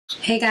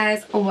Hey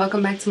guys,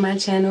 welcome back to my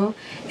channel.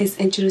 It's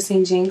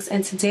Introducing Jinx,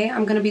 and today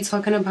I'm going to be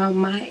talking about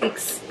my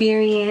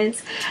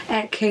experience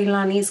at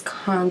Kehlani's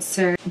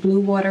concert, Blue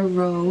Water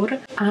Road.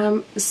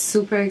 I'm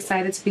super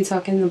excited to be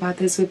talking about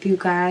this with you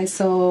guys.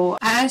 So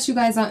I asked you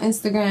guys on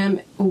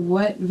Instagram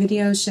what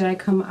video should I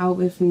come out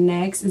with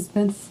next. It's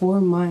been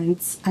 4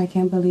 months, I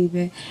can't believe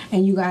it,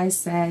 and you guys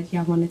said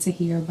y'all wanted to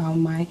hear about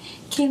my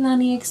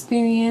Kehlani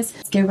experience.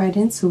 Let's get right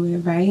into it,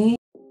 right?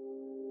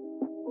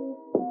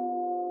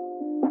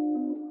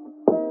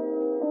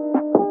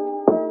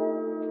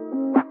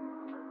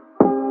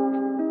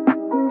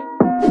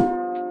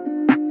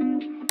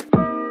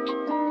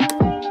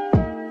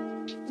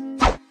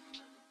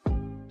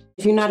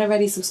 If you're not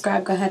already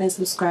subscribed, go ahead and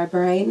subscribe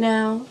right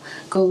now.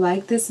 Go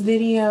like this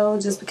video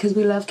just because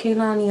we love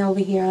Kehlani over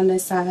here on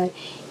this side.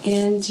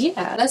 And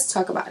yeah, let's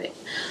talk about it.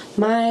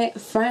 My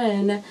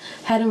friend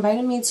had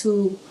invited me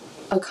to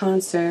a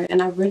concert,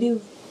 and I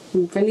really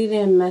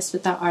didn't mess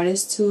with that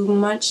artist too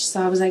much.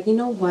 So I was like, you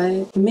know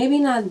what? Maybe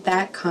not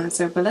that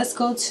concert, but let's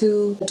go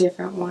to a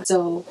different one.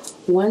 So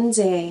one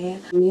day,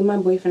 me and my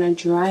boyfriend are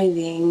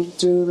driving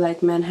through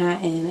like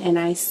Manhattan, and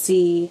I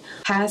see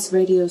past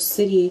Radio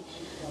City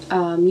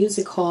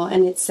music hall,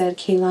 and it said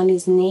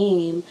Kehlani's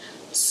name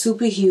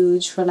super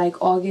huge for like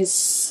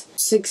August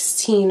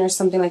 16 or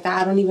something like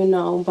that. I don't even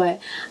know, but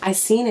I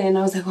seen it and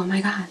I was like, oh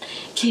my god,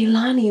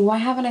 Kehlani, why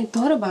haven't I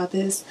thought about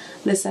this?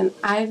 Listen,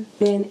 I've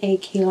been a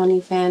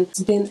Kehlani fan.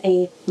 It's been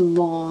a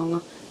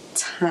long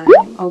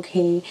time,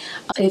 okay?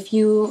 If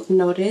you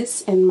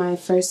notice in my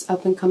first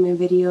up and coming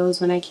videos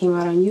when I came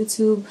out on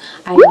YouTube,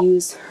 I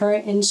used her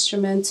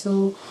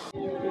instrumental.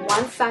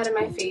 One side of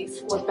my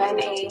face with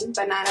Ben-A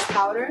banana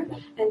powder,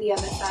 and the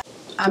other side.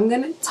 I'm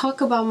gonna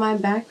talk about my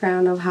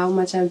background of how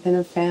much I've been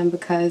a fan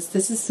because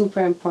this is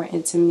super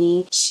important to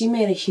me. She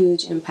made a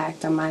huge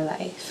impact on my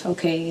life,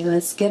 okay?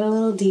 Let's get a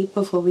little deep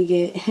before we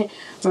get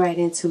right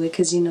into it,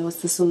 because you know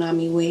it's the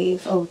tsunami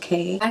wave,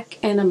 okay? Back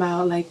in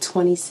about like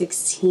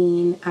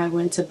 2016, I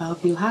went to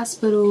Bellevue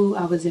Hospital.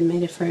 I was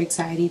admitted for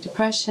anxiety,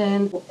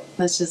 depression.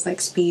 Let's just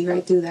like speed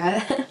right through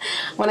that.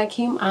 When I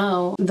came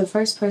out, the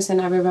first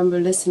person I remember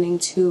listening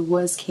to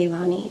was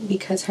Kehlani,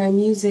 because her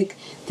music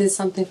did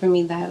something for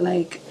me that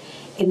like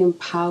it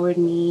empowered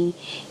me.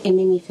 It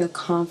made me feel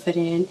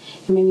confident.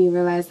 It made me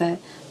realize that,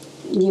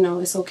 you know,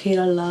 it's okay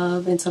to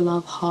love and to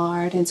love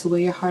hard and to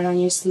wear your heart on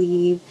your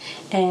sleeve.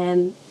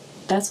 And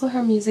that's what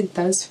her music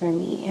does for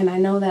me. And I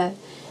know that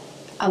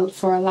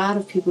for a lot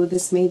of people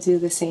this may do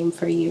the same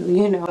for you,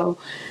 you know.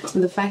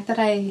 The fact that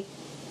I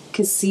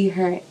could see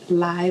her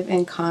live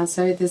in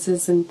concert, this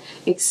is an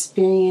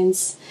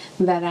experience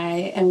that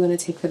I am going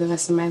to take for the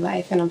rest of my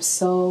life, and I'm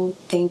so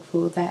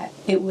thankful that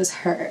it was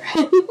her.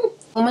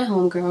 My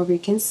homegirl,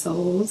 Rican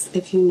Souls,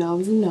 if you know,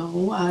 you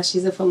know.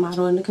 She's a foot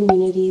model in the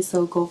community,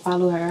 so go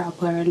follow her. I'll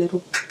put her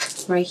little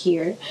right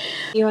here.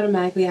 He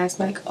automatically asked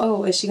me, like,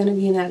 oh, is she going to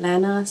be in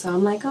Atlanta? So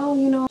I'm like, oh,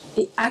 you know,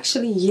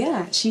 actually,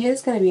 yeah, she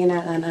is going to be in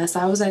Atlanta. So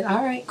I was like,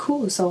 all right,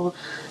 cool. So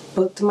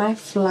booked my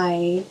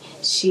flight.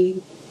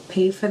 She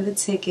paid for the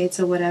tickets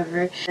or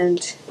whatever,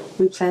 and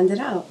we planned it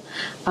out.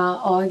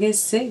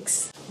 August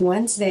 6th,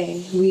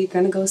 Wednesday, we're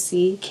going to go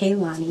see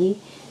Kehlani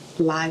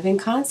live in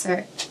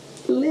concert.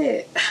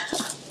 Lit.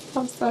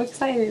 I'm so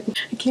excited.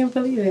 I can't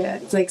believe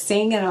it. It's like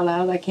saying it out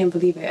loud, I can't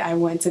believe it. I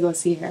went to go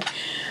see her.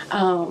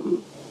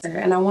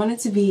 And I wanted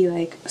to be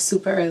like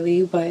super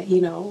early, but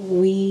you know,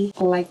 we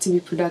like to be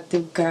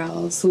productive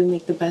girls. We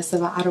make the best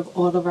out of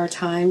all of our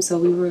time. So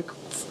we were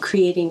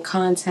creating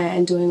content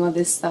and doing all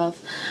this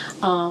stuff.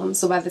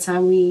 So by the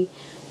time we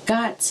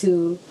got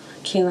to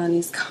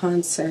Kehlani's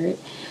concert,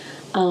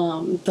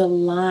 the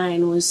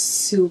line was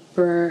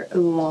super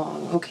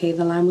long, okay?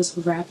 The line was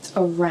wrapped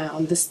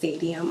around the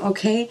stadium,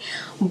 okay?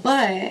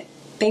 But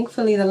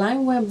thankfully the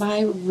line went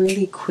by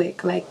really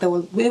quick. Like it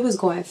was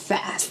going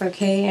fast,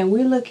 okay? And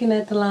we're looking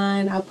at the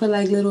line. I'll put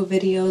like little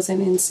videos and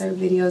insert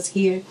videos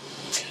here,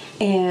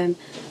 and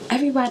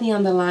everybody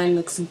on the line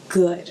looks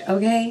good,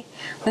 okay?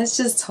 Let's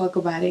just talk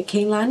about it.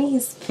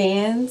 Kehlani's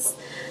fans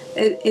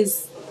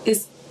is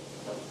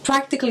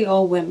practically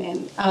all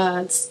women,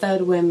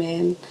 stud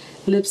women,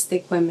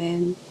 lipstick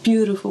women,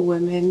 beautiful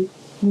women,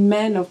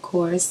 men of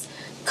course,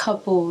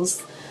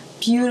 couples,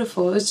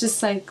 beautiful. It's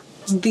just like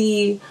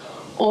the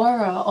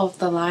aura of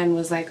the line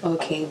was like,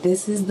 okay,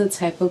 this is the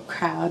type of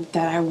crowd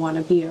that I want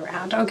to be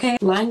around, okay?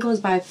 Line goes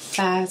by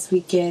fast,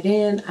 we get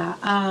in,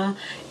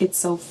 it's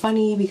so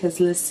funny because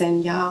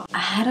listen, y'all, I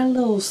had a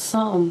little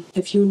something,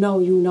 if you know,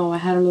 you know, I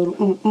had a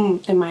little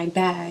in my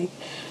bag.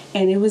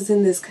 And it was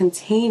in this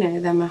container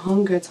that my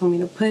homegirl told me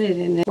to put it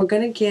in. We're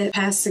gonna get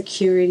past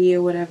security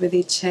or whatever.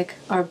 They check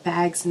our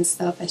bags and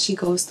stuff, and she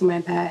goes through my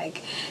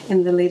bag,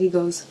 and the lady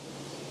goes,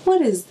 what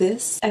is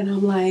this? And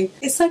I'm like,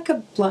 it's like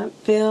a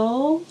blunt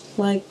bill,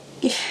 like,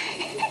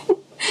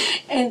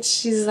 and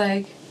she's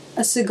like,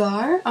 a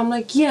cigar? I'm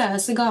like, yeah, a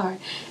cigar.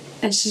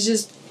 And she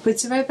just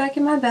puts it right back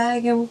in my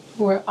bag, and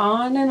we're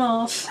on and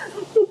off.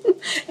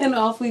 And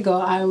off we go.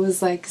 I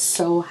was like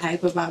so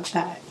hype about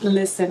that.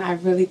 Listen, I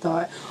really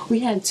thought we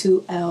had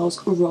 2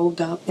 L's rolled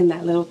up in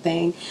that little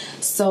thing.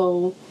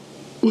 So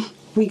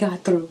we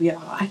got through,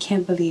 y'all. I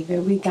can't believe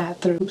it. We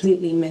got through.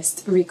 Completely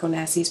missed Rico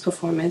Nasty's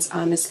performance,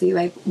 honestly.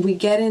 Like, we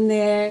get in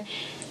there,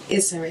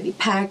 it's already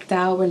packed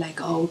out. We're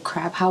like, oh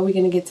crap, how are we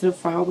gonna get to the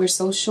front? We're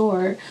so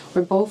short.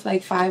 We're both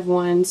like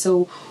 5'1",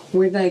 so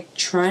we're like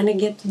trying to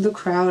get through the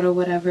crowd or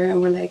whatever,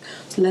 and we're like,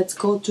 let's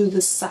go through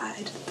the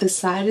side. The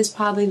side is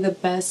probably the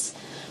best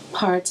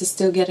part to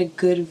still get a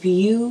good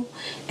view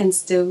and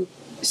still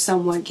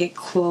somewhat get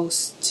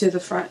close to the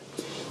front.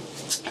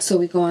 So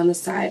we go on the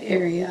side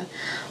area.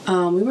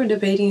 We were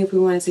debating if we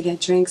wanted to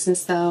get drinks and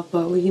stuff,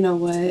 but you know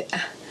what?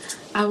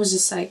 I was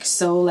just like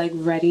so like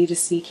ready to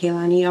see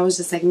Kehlani. I was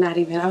just like not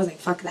even, I was like,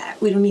 fuck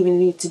that. We don't even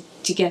need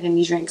to get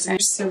any drinks. I'm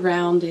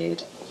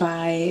surrounded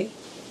by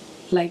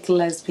like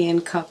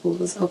lesbian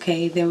couples.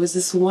 Okay, there was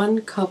this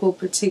one couple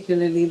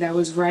particularly that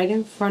was right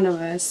in front of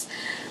us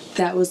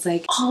that was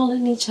like all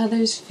in each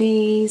other's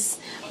face,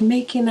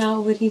 making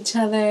out with each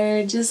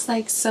other, just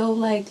like so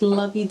like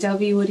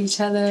lovey-dovey with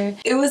each other.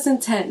 It was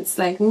intense.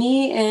 Like,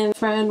 me and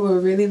friend were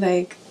really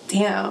like,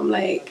 damn,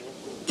 like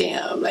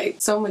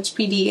so much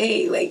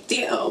PDA, like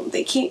damn,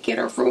 they can't get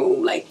a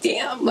room, like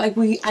damn, like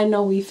I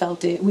know we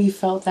felt it. We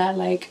felt that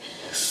like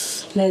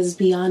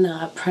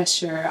lesbiana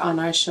pressure on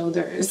our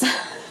shoulders.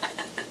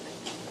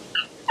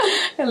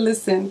 And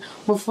listen,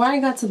 before I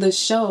got to the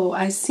show,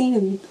 I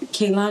seen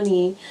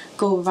Kehlani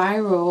go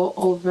viral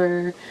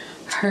over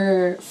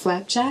her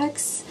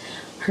flapjacks.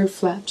 Her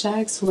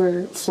flapjacks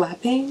were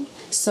flapping,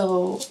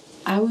 so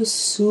I was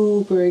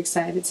super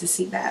excited to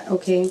see that,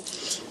 okay?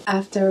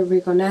 After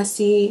Rico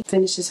Nasty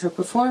finishes her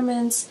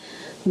performance,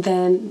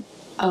 then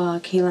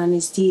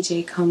Kehlani's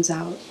DJ comes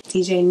out,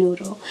 DJ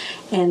Noodle,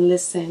 and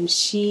listen,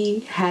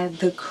 she had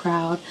the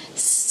crowd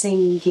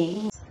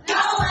singing.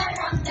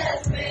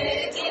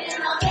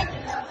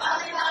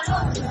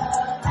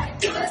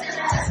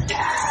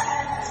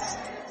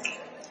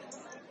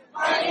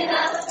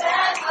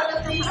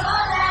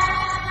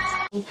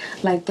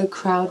 Like, the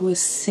crowd was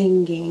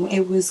singing.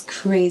 It was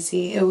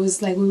crazy. It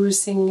was like we were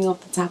singing off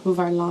the top of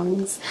our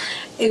lungs.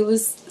 It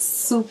was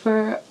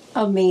super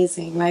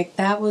amazing. Like,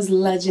 that was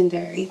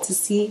legendary to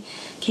see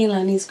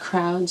Kehlani's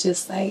crowd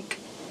just like,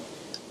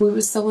 we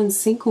were so in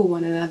sync with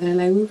one another.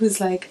 Like, we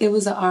was like, it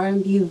was an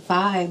R&B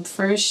vibe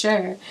for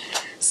sure.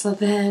 So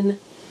then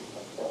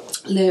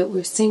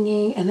we're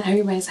singing and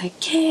everybody's like,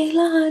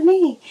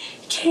 Kehlani,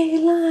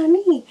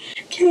 Kehlani,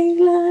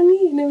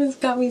 Kehlani, and it was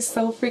got me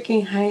so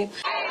freaking hyped.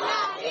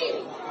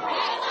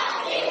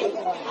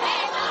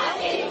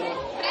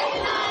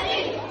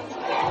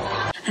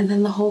 And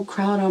then the whole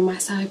crowd on my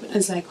side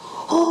is like,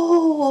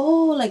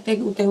 oh, like they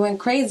went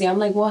crazy. I'm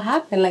like, what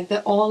happened? Like,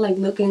 they're all like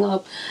looking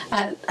up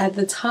at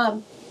the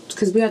top,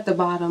 because we're at the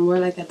bottom. We're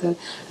like at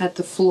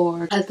the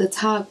floor. At the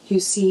top, you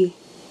see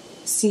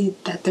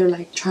that they're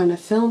like trying to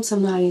film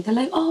somebody. They're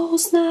like, oh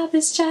snap,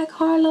 it's Jack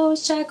Harlow,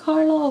 it's Jack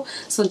Harlow.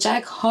 So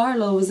Jack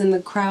Harlow was in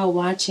the crowd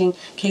watching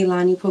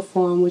Kehlani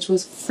perform, which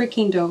was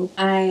freaking dope.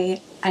 I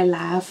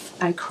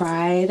laughed, I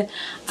cried,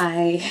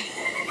 I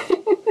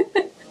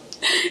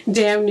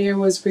damn near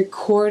was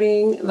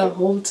recording the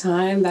whole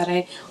time that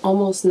I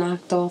almost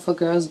knocked off a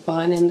girl's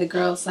bun, and the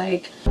girl's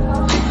like,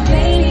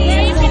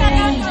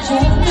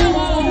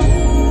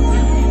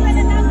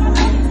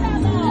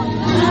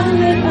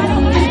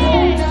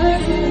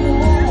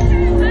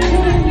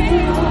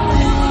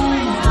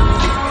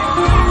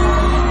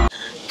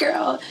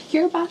 girl,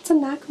 you're about to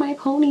knock my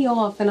pony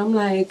off. And I'm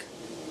like,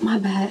 my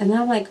bad. And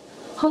I'm like,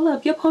 hold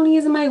up, your pony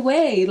is in my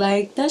way.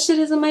 Like, that shit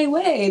is in my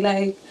way.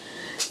 Like,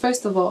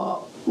 first of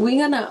all, we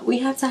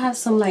have to have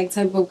some like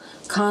type of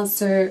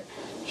concert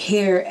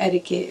hair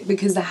etiquette,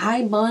 because the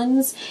high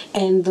buns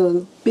and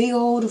the big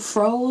old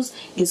froze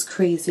is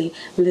crazy.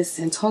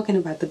 Listen, talking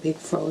about the big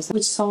froze,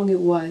 which song it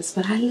was,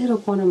 but I lit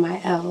up one of my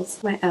L's,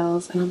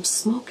 and I'm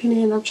smoking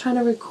it and I'm trying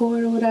to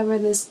record or whatever.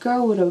 This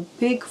girl with a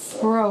big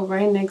fro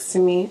right next to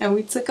me, and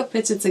we took a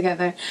picture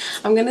together.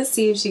 I'm gonna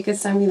see if she could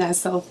send me that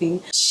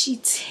selfie. She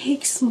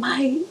takes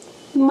my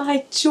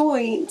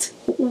joint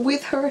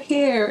with her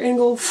hair and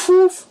go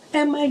foof,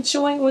 and my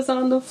joint was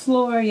on the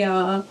floor,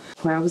 y'all.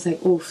 Where I was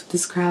like, oof,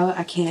 this crowd,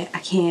 I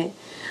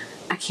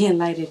can't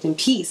light it in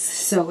peace.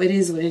 So it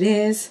is what it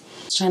is.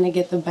 Trying to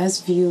get the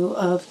best view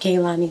of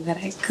Kehlani that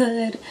I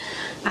could.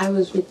 I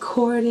was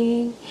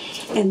recording,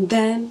 and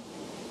then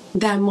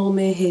that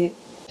moment hit.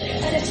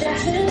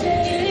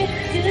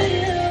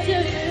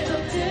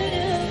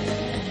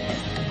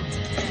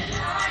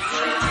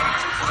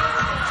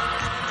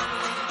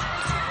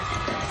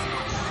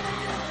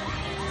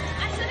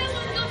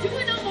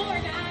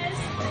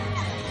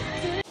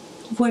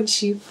 When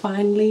she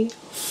finally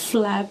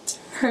flapped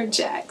her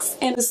jacks,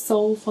 and it's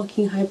so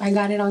fucking hype. I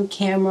got it on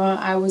camera.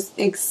 I was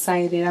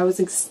excited. I was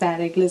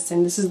ecstatic.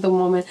 Listen, this is the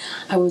moment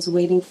I was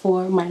waiting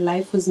for. My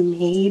life was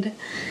made.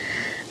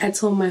 I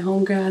told my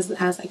homegirl,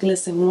 I was like,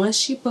 listen, once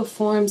she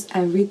performs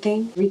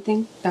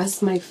everything,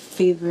 that's my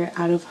favorite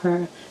out of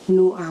her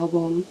new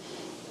album.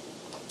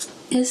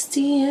 It's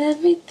the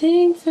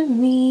everything for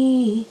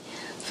me,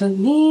 for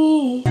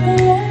me.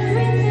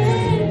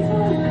 Everything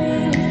for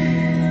me,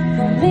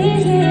 for me.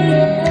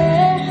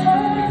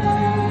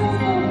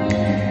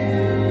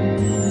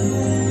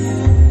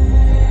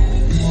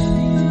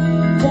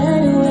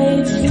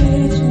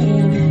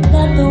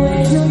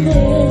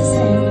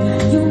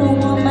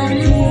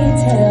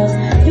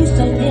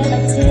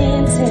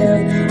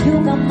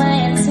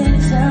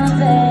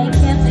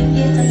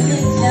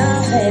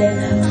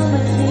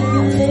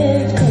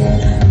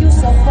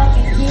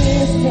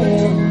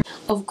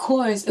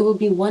 course, it would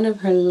be one of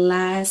her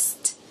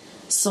last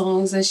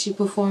songs that she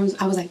performs.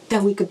 I was like,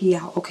 then we could be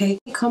out, okay?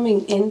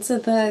 Coming into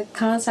the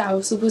concert, I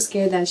was super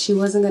scared that she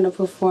wasn't gonna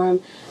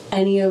perform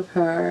any of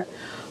her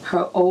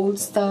old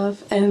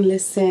stuff. And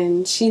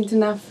listen, she did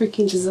not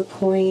freaking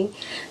disappoint.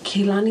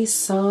 Kehlani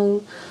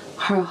sung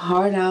her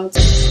heart out.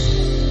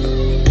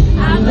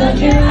 I'm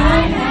looking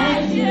right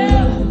at you,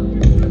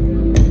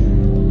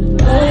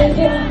 but if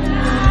you're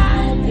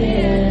not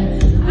there,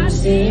 I'm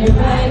seeing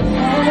right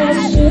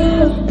past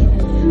you.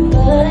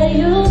 But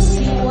you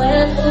see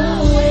when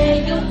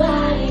your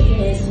body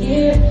is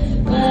here,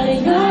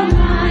 but your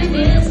mind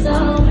is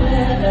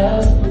somewhere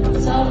else.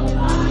 So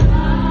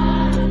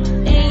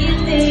and you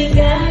think I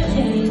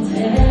can't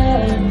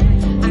tell?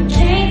 I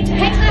can't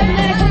take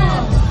that. Come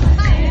on.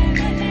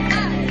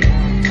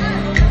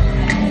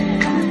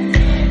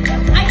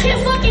 I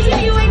can't fucking hear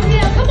you,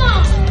 ATL. Come on.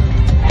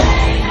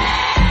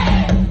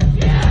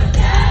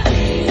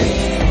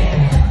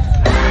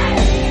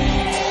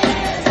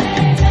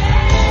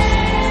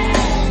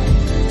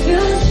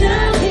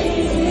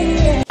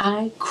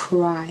 I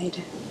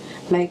cried.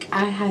 Like,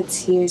 I had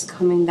tears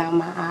coming down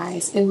my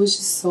eyes. It was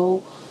just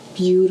so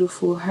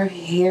beautiful. Her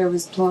hair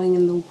was blowing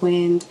in the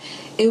wind.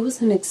 It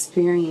was an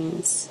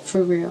experience,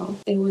 for real.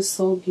 It was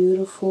so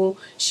beautiful.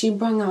 She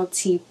brought out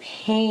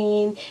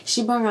T-Pain.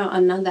 She brought out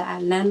another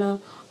Atlanta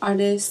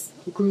artist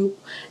group.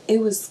 It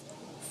was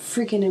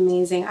freaking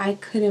amazing. I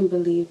couldn't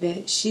believe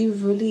it. She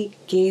really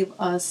gave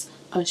us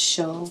a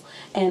show,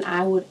 and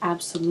I would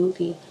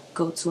absolutely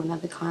go to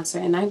another concert.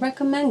 And I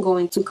recommend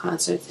going to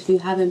concerts if you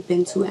haven't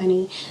been to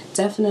any.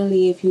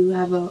 Definitely, if you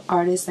have an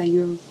artist that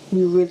you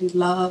really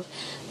love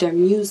their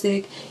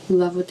music, you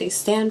love what they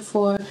stand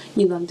for,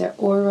 you love their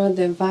aura,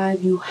 their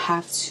vibe, you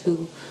have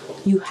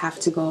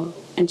to go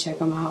and check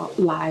them out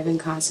live in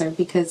concert.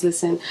 Because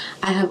listen,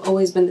 I have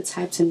always been the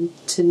type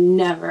to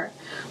never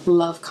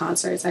love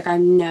concerts. Like, I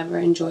never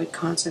enjoyed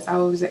concerts. I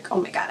was like, oh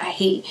my god, I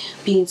hate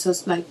being so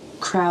like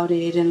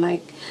crowded and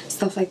like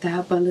stuff like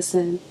that. But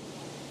listen,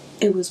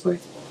 it was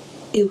worth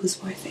it. It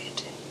was worth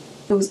it.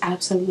 It was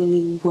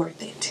absolutely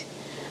worth it.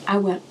 I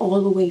went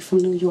all the way from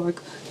New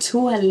York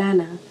to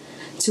Atlanta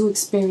to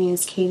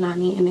experience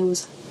Kehlani, and it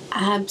was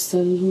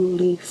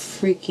absolutely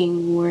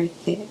freaking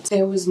worth it.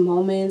 There was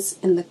moments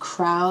in the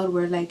crowd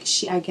where like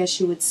I guess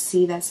she would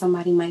see that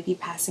somebody might be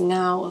passing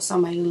out or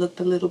somebody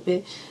looked a little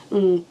bit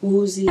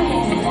woozy.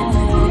 Atlanta,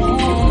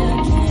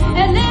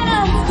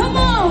 come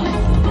on!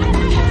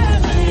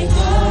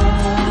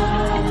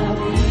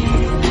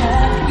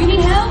 You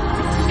need help?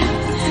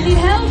 You need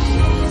help?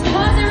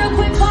 Pause it real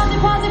quick. Pause it,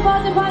 pause it,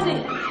 pause it, pause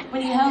it. We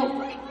need help.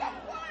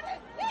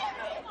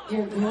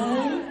 You're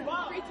good?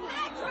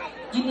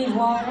 You need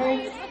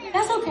water?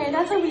 That's okay.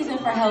 That's a reason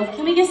for help.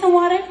 Can we get some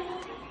water?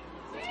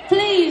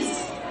 Please.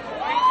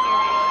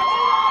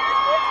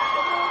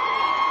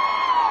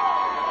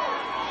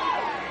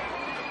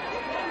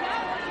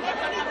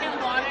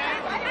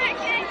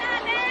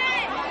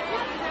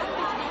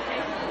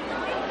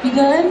 You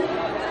good?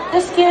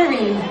 That's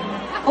scary.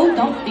 Oh,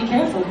 don't. Be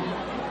careful.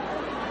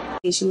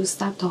 She would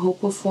stop the whole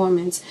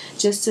performance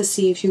just to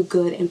see if you're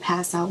good and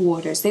pass out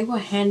waters. They were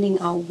handing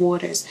out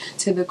waters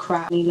to the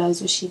crowd. He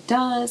loves what she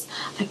does.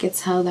 I could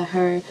tell that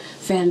her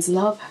fans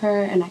love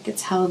her, and I could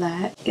tell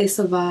that it's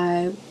a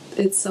vibe.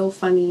 It's so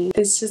funny.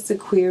 It's just a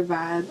queer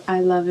vibe.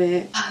 I love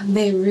it.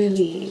 They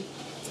really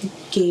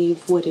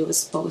gave what it was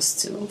supposed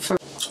to.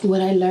 What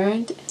I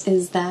learned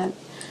is that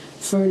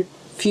for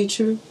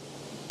future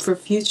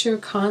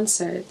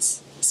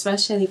concerts,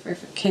 especially for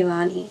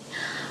Kehlani,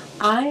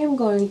 I am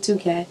going to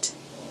get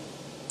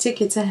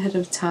tickets ahead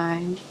of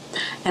time,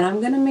 and I'm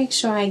gonna make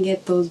sure I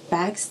get those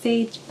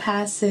backstage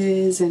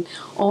passes and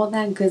all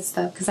that good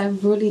stuff, because I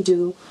really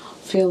do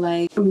feel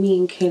like me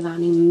and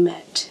Kehlani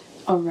met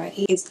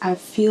already. I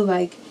feel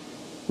like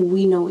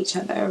we know each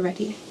other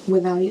already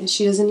without it.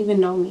 She doesn't even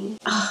know me.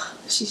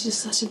 She's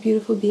just such a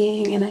beautiful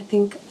being, and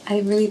I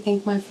really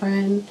thank my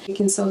friend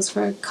Making Souls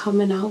for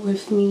coming out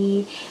with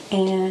me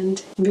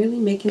and really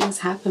making this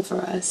happen for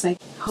us.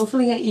 Like,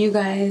 hopefully you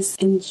guys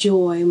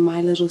enjoy my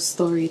little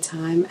story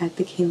time at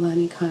the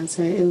Kehlani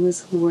concert. It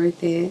was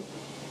worth it.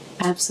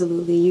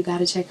 Absolutely. You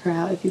gotta check her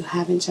out if you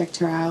haven't checked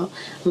her out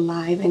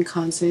live in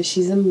concert.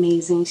 She's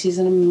amazing. She's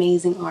an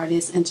amazing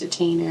artist,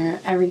 entertainer,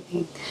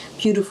 everything.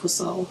 Beautiful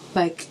soul.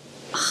 Like,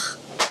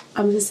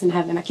 I'm just in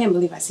heaven. I can't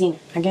believe I seen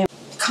her.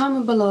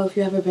 Comment below if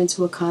you've ever been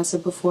to a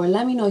concert before.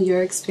 Let me know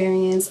your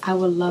experience. I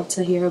would love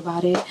to hear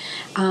about it.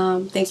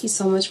 Thank you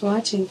so much for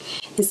watching.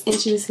 It's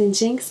introducing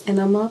Jinx,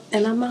 and I'm up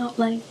and I'm out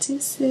like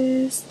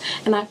deuces.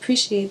 And I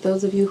appreciate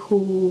those of you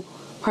who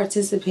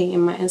participate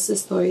in my Insta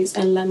stories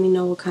and let me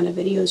know what kind of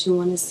videos you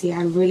want to see.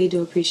 I really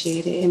do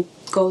appreciate it. It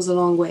goes a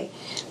long way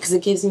because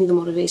it gives me the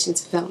motivation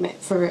to film it,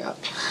 for real.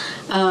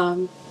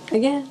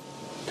 Again,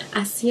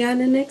 I'll see you on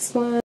the next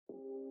one.